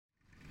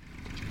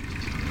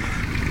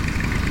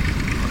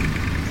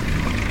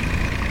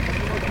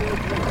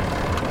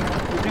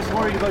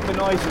about the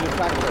noise of the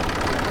tractor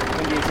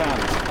in the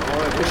exams.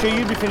 So sure,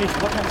 you'll be finished.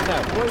 What time is it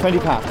now? 20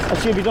 past.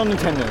 Actually, you'll be done in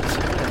 10 minutes.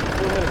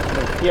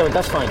 Yeah, well,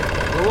 that's fine.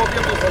 We won't be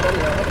able to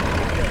anyway.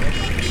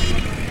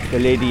 The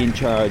lady in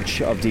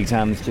charge of the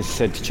exams just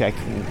said to check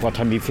what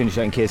time we finish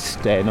in case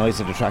the noise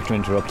of the tractor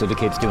interrupted the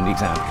kids doing the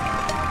exam.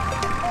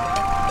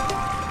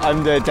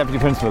 I'm the deputy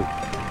principal.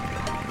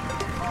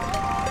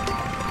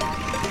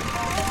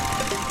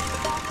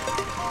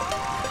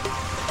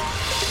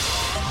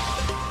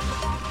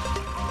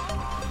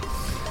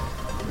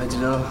 I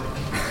don't know.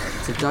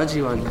 It's a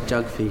dodgy one,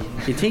 geography.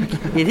 You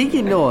think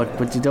you know it,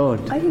 but you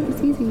don't. I think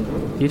it's easy.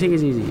 You think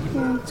it's easy?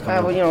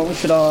 Yeah. Well, you know, we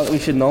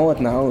should know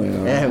it now. You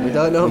know. Yeah, we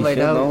don't know by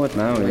now. We should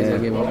know it now. Yeah.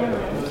 Give up.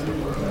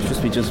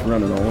 We just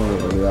running over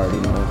it, but we already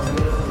know it.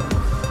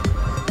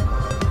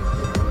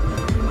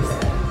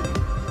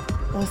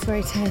 Oh, it's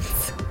very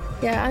tense.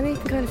 Yeah, and you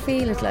can kind of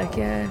feel it, like,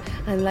 yeah.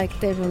 And like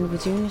they'd run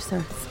with junior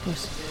certs,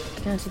 but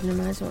you can't even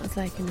imagine what it's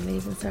like in the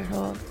leaving cert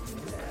hall.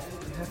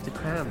 You have to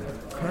cram.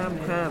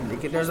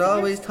 There's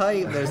always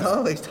time. What's the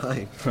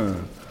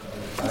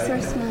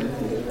worst one?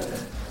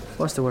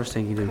 What's the worst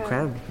thing you do?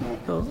 Cram?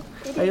 No.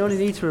 I only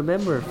need to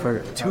remember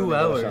for 2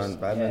 hours.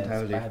 Bad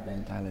mentality.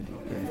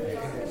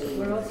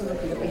 We're also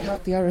looking at we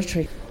have the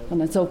oratory, and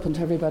it's open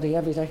to everybody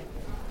every day.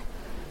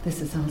 This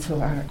is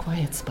also our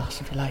quiet spot,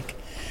 if you like.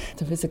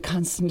 There is a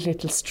constant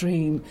little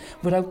stream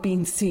without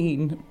being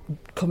seen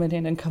coming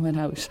in and coming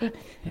out,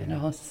 you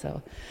know.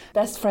 So,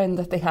 best friend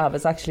that they have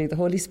is actually the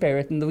Holy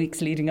Spirit in the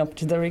weeks leading up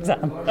to their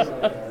exam. I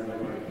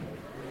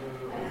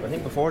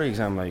think before the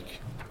exam, like,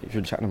 if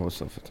you're chatting about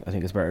stuff, I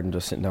think it's better than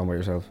just sitting down by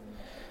yourself.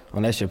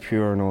 Unless you're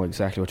pure know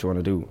exactly what you want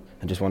to do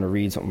and just want to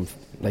read something,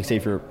 like say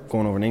if you're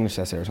going over an English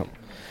essay or something.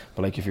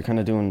 But like if you're kind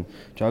of doing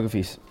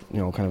geography, you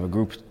know, kind of a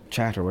group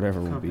chat or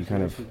whatever would be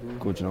kind of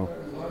good, you know,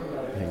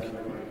 I think.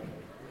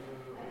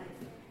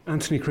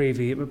 Anthony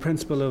Cravey, I'm a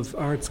principal of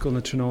Art School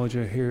in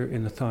Trinóide here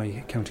in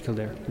Athy, County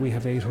Kildare. We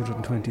have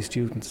 820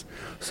 students,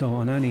 so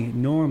on any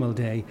normal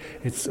day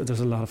there's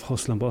a lot of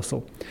hustle and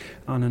bustle.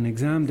 On an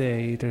exam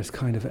day there's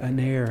kind of an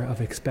air of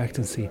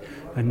expectancy,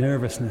 a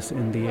nervousness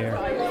in the air.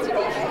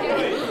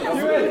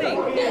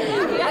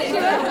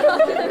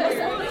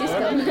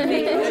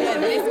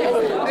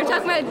 We're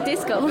talking about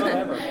disco.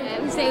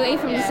 Stay away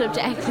from the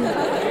subject.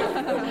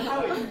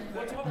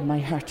 And my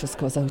heart just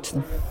goes out to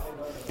them,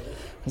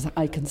 because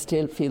I can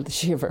still feel the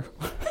shiver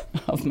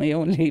of my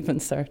own leaving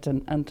cert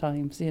and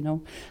times, you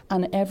know.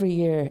 And every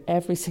year,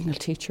 every single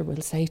teacher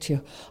will say to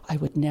you, I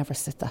would never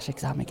sit that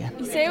exam again.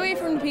 You stay away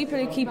from the people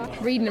who keep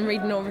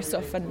reading over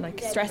stuff and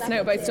like stressing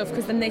out about stuff,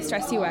 because then they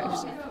stress you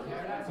out.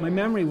 My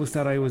memory was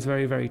that I was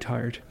very, very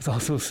tired. It was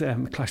also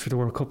Clash with the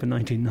World Cup in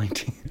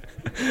 1990.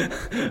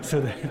 So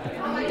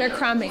they're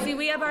cramming. See,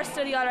 we have our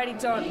study already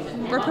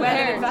done. We're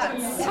prepared.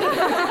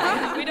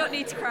 We don't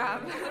need to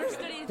cram.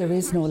 There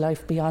is no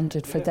life beyond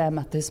it for them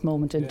at this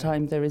moment in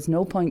time. There is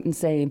no point in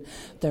saying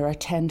there are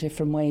 10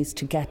 different ways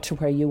to get to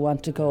where you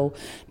want to go,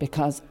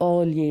 because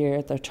all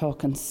year they're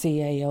talking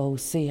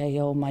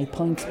CAO, my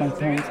points.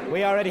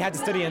 We already had the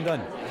studying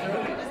done.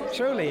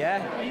 Truly,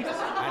 yeah.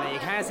 And you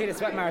can't see the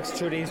sweat marks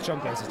through these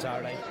trumpets, it's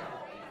all right.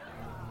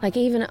 Like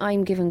even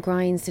I'm giving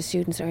grinds to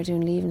students that are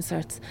doing leaving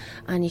certs,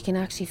 and you can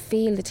actually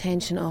feel the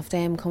tension of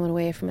them coming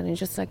away from it, and you're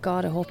just like,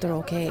 God, I hope they're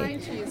okay.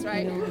 Pine trees,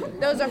 right?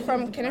 Those are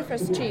from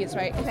coniferous trees,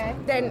 right? Okay.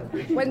 Then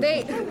when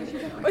they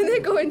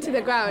go into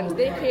the ground,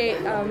 they create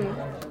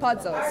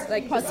podzels.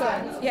 Like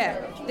podzels. Yeah.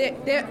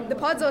 The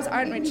podzels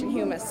aren't rich in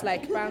humus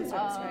like brown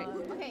soils, right?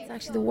 It's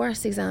actually the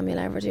worst exam you'll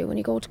ever do. When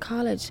you go to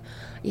college,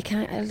 you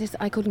can't.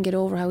 I couldn't get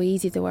over how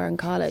easy they were in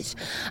college,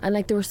 and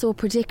like they were so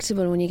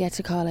predictable when you get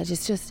to college.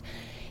 It's just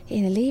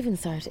in a leaving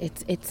cert,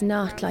 it's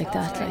not like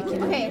that. Like, you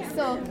know. Okay,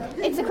 so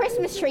it's a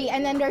Christmas tree,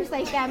 and then there's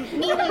like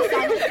needles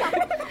on it.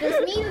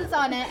 There's needles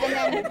on it, and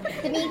then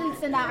the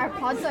needles in that are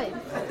podzels.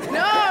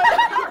 No.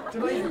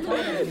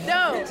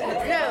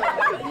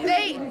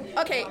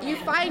 You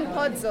find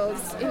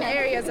podzels in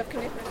areas of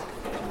coniferous.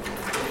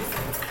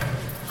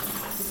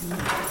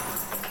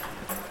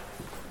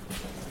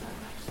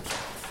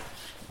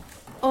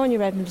 Anya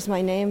Redmond is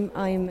my name.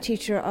 I'm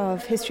teacher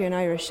of History and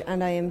Irish,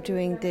 and I am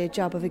doing the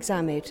job of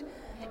exam aid.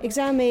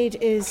 Exam aid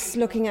is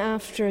looking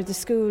after the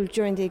school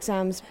during the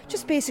exams,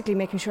 just basically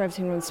making sure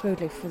everything runs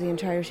smoothly for the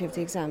entirety of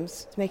the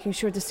exams, making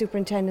sure the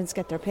superintendents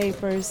get their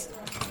papers.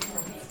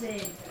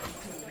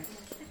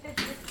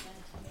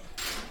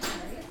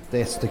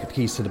 That's the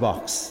keys to the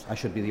box. I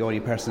should be the only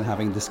person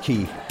having this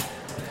key.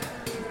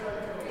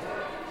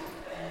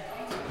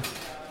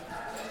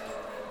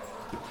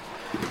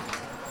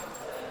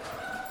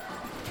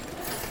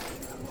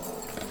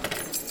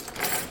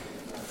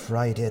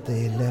 Friday the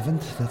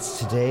 11th, that's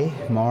today,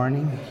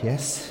 morning,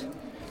 yes.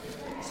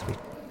 So we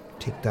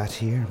take that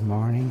here,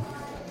 morning,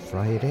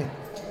 Friday.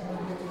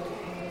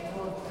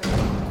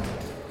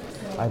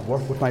 I've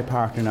worked with my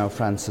partner now,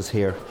 Francis,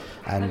 here,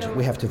 and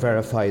we have to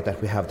verify that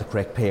we have the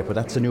correct paper.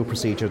 That's a new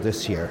procedure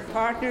this year.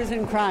 Partners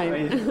in crime.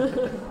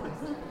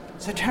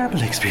 It's a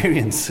terrible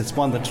experience. It's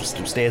one that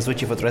just stays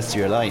with you for the rest of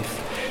your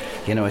life.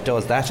 you know, it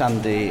does that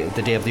on the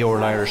day of the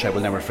Oral Irish I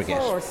will never forget.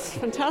 Of course,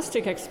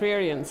 fantastic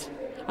experience.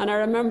 And I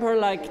remember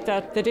like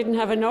that they didn't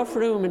have enough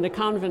room in the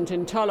convent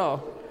in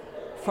Tullow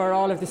for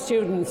all of the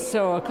students,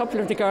 so a couple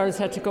of the girls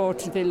had to go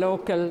to the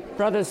local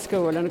brothers'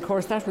 school, and of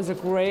course that was a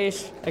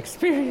great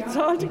experience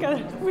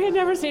altogether. We had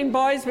never seen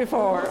boys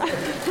before.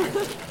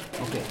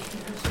 Okay,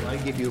 so I'll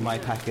give you my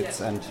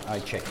packets and I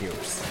check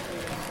yours.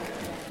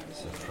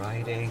 So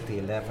Friday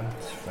the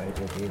 11th,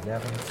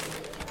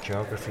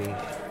 geography.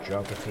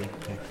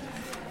 Okay.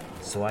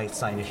 So I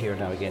sign it here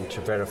now again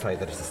to verify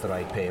that it's the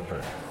right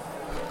paper.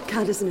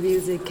 Can't listen to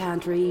music,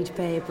 can't read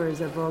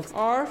papers or books.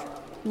 Or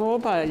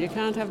mobile, you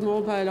can't have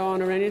mobile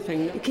on or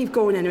anything. You keep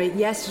going anyway.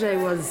 Yesterday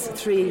was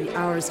 3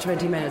 hours,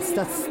 20 minutes.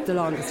 That's the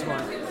longest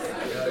one.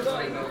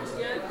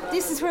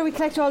 This is where we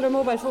collect all their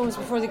mobile phones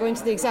before they go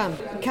into the exam.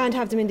 We can't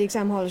have them in the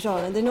exam hall at all,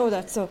 and they know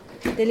that, so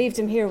they leave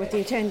them here with the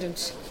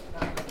attendant.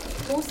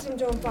 Most of them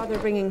don't bother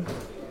bringing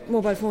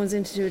mobile phones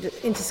into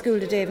school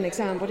the day of an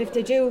exam, but if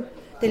they do,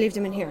 they leave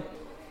them in here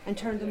and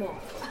turn them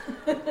off.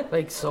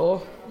 Like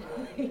so.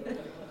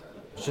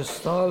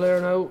 Just all there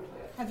now.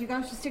 Have you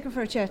got a sticker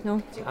for it yet?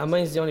 No?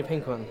 Mine's the only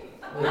pink one.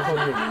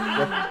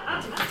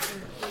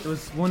 There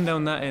was one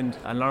down that end,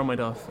 and alarm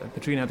went off, and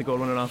Katrina had to go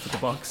running off with the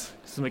box.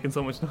 Just making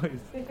so much noise.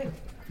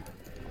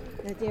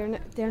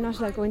 They're not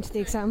allowed to go into the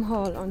exam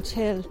hall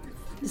until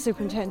the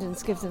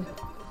superintendent gives them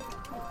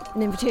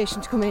an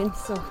invitation to come in.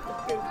 So.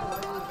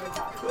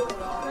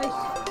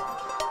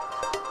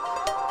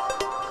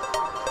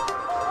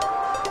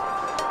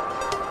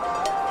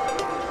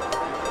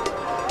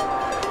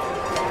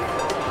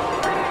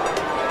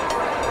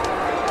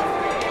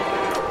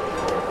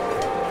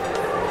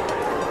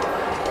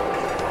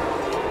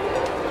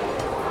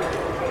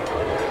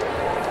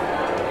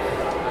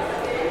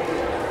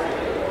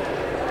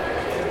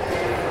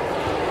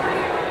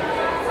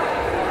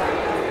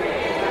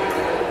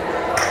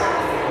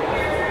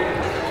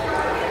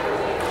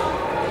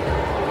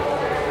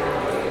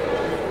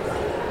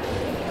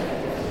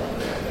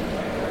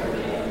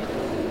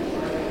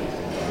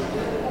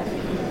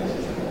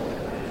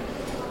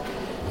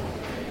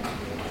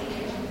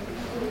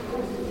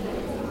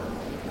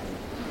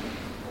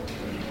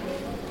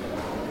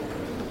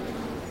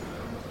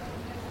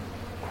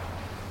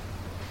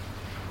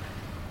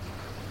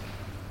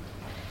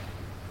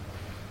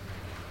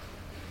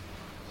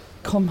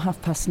 Come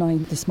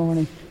 9:30 this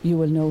morning, you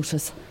will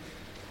notice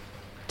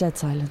dead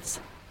silence.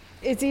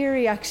 It's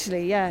eerie,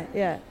 actually.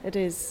 Yeah, it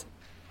is.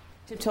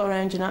 Tiptoe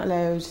around, you're not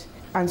allowed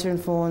answering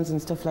phones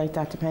and stuff like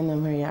that. Depending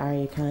on where you are,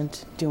 you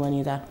can't do any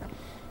of that.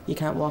 You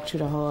can't walk through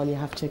the hall. You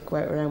have to go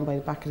out around by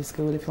the back of the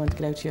school if you want to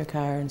get out to your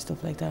car and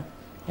stuff like that.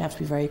 You have to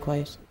be very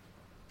quiet.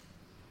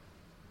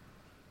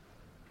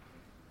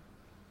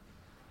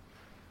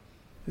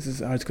 This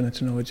is Arts Gonna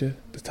Trinoja,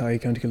 the Thai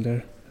County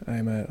Kildare.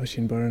 I'm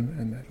Oisin Byrne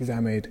and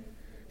exam aide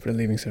for the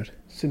Leaving Cert.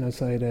 Sitting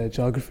outside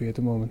geography at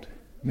the moment.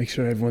 Make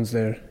sure everyone's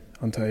there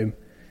on time.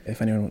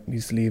 If anyone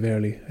needs to leave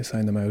early, I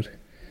sign them out.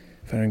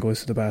 If anyone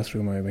goes to the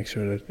bathroom, I make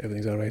sure that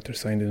everything's alright, they're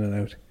signed in and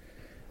out.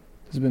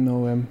 There's been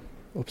no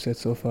upset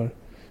so far.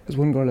 There's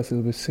one girl that's a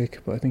little bit sick,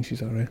 but I think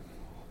she's alright.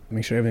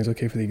 Make sure everything's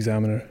okay for the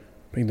examiner,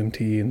 bring them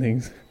tea and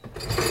things.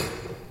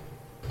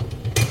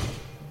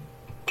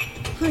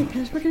 Hi,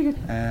 Pet, what can I get?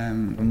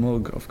 A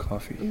mug of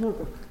coffee. A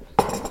mug.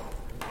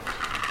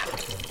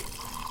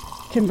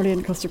 Kimberley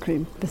and custard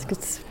cream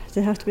biscuits.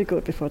 They have to be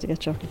good before they get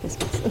chocolate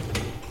biscuits.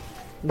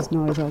 There's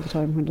noise all the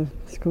time when the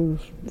school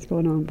is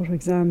going on, but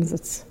exams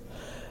it's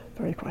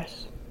very quiet,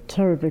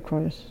 terribly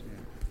quiet.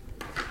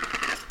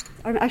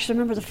 I actually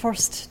remember the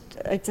first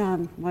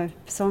exam my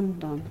son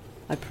done.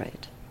 I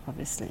prayed,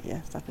 obviously,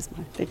 yes, that was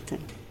my big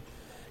thing.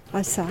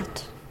 I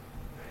sat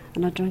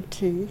and I drank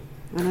tea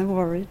and I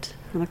worried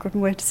and I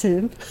couldn't wait to see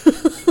him.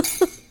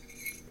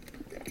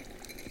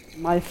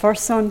 My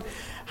first son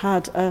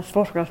had a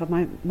photograph of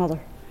my mother.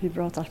 He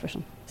brought that with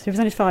him. So he was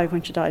only 5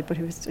 when she died, but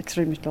he was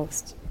extremely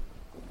close.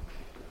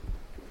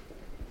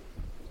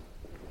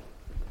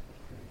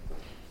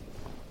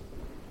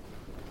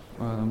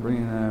 Well, I'm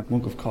bringing a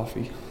mug of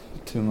coffee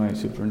to my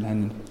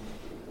superintendent,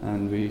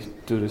 and we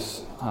do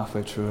this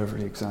halfway through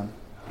every exam.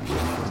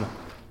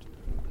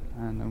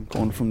 And I'm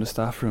going from the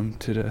staff room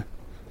to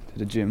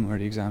the gym where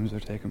the exams are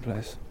taking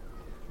place.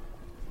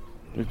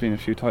 There's been a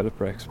few toilet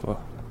breaks, but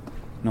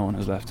no one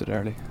has left it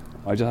early.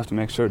 I just have to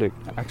make sure they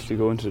actually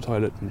go into the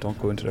toilet and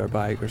don't go into their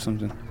bag or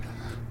something,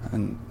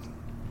 and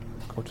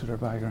go to their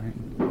bag or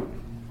anything.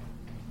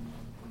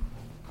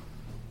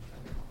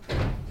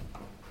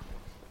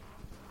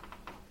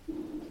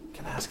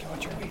 Can I ask you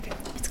what you're reading?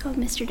 It's called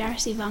Mr.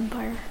 Darcy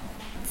Vampire.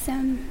 It's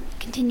a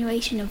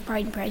continuation of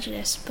Pride and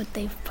Prejudice, but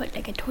they've put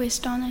like a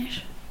twist on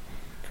it.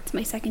 It's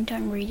my second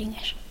time reading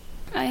it.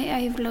 I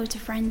have loads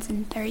of friends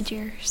in third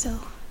year,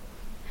 so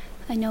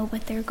I know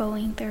what they're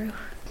going through.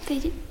 They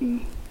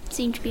didn't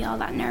seem to be all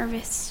that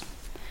nervous,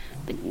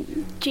 but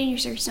junior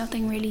cert's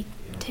nothing really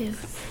to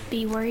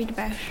be worried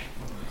about.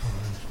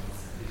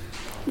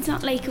 It's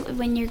not like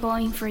when you're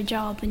going for a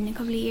job in a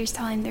couple of years'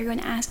 time, they're going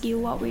to ask you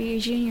what were your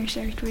junior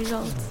cert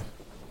results.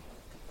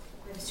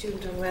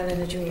 student unwell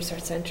in a junior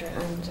cert centre,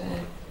 and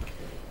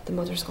the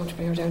mother's going to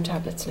bring her down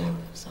tablets now.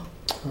 So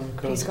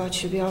please God,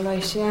 she'll be all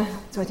right. Yeah.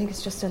 So I think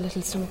it's just a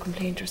little stomach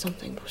complaint or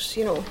something. But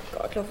you know,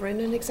 God love her in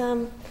an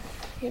exam.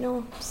 You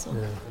know, so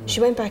she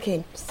went back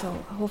in. So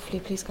hopefully,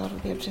 please God, we'll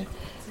be able to.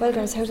 Well,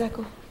 guys, how'd that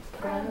go?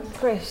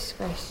 Great.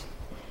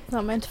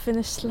 Not meant to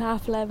finish till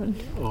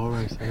 11:30. All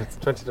right, and it's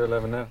 20 to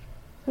 11 now.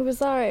 It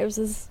was alright.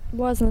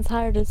 Wasn't as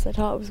hard as I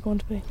thought it was going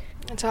to be.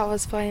 I thought it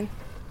was fine.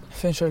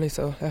 Finished early,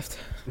 so left.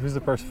 Who's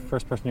the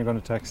first person you're going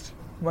to text?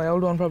 My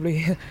old one,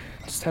 probably.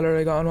 Just tell her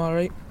I got on all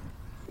right.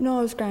 No,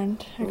 it was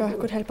grand. I got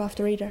good help off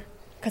the reader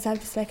because I have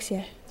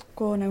dyslexia.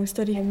 Go now and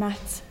study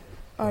maths,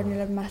 ordinary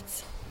level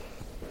maths.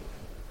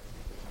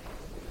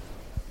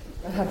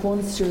 I have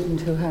one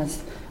student who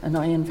has an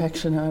eye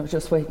infection. I was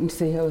just waiting to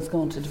see how it's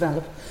going to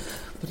develop,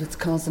 but it's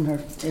causing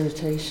her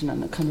irritation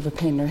and a kind of a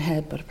pain in her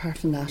head. But apart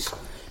from that,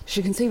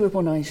 she can see with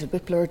one eye. She's a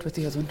bit blurred with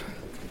the other one.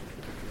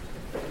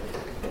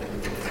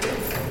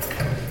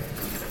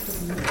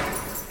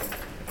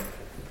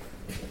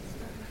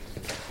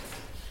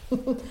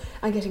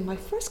 I'm getting my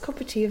first cup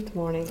of tea of the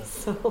morning,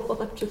 so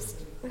I'm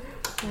just...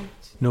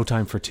 No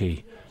time for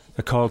tea.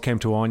 A call came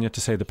to Anya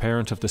to say the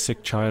parent of the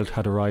sick child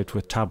had arrived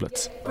with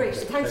tablets. Great,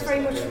 thanks very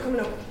much for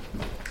coming up.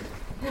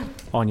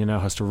 Anya now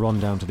has to run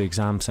down to the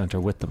exam centre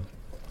with them.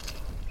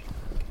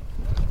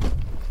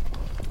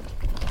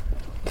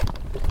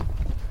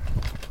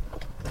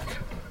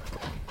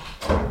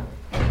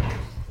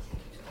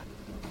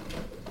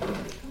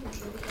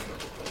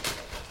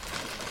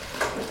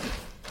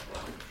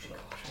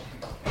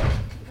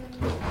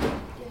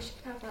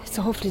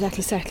 So hopefully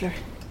that'll settle her.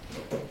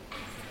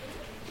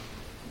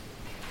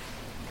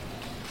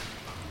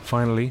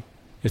 Finally,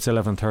 it's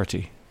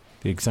 11:30.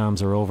 The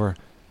exams are over.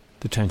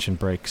 The tension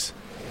breaks.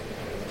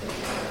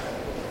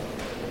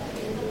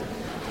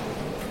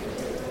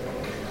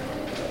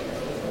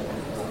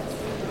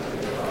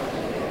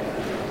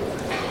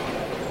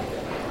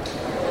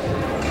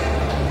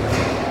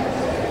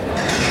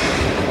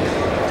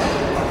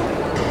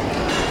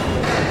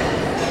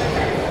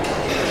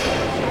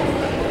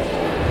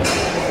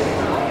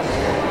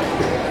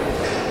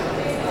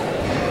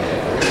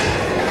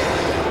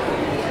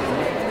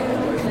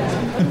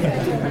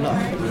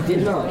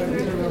 Did not.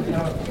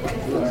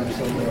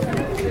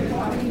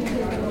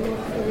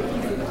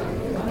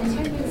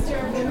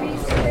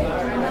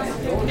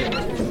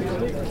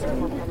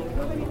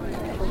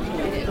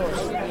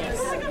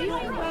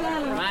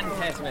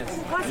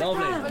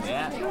 Lovely.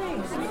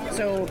 Yeah.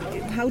 So,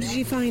 how did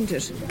you find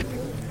it?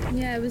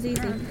 Yeah, it was easy.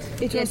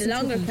 The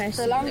longer questions.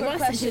 The longer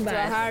questions were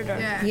harder.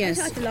 Yeah. Yes.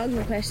 I thought the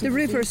longer questions. The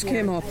rivers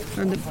came up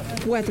and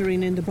the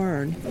weathering in the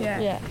burn.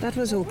 Yeah. That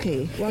was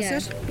okay, was Yeah.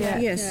 it? Yeah.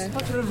 Yes. Yeah.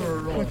 What's river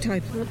erosion? What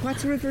type?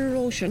 What's river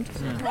erosion?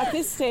 At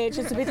this stage,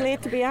 it's a bit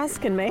late to be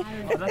asking me.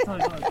 That's how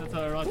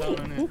I wrote down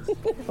on it.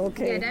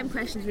 Okay. Yeah, them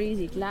questions were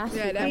easy. Last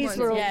week, These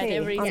were okay they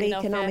were easy on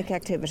enough, economic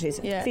activities,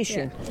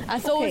 fishing.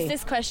 And so Okay. was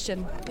this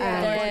question.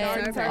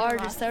 Or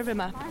the survey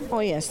map. Oh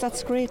yes,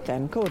 that's great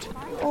then. Good.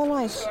 All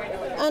right.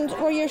 And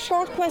were your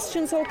short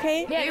questions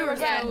okay? Yeah, you were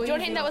good. The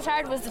only thing that was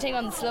hard was the thing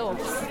on the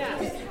slopes.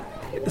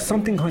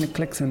 Something kind of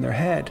clicks in their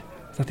head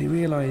that they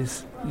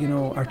realise, you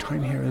know, our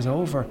time here is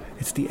over.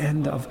 It's the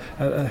end of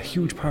a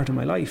huge part of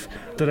my life.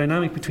 The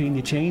dynamic between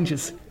you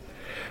changes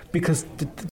because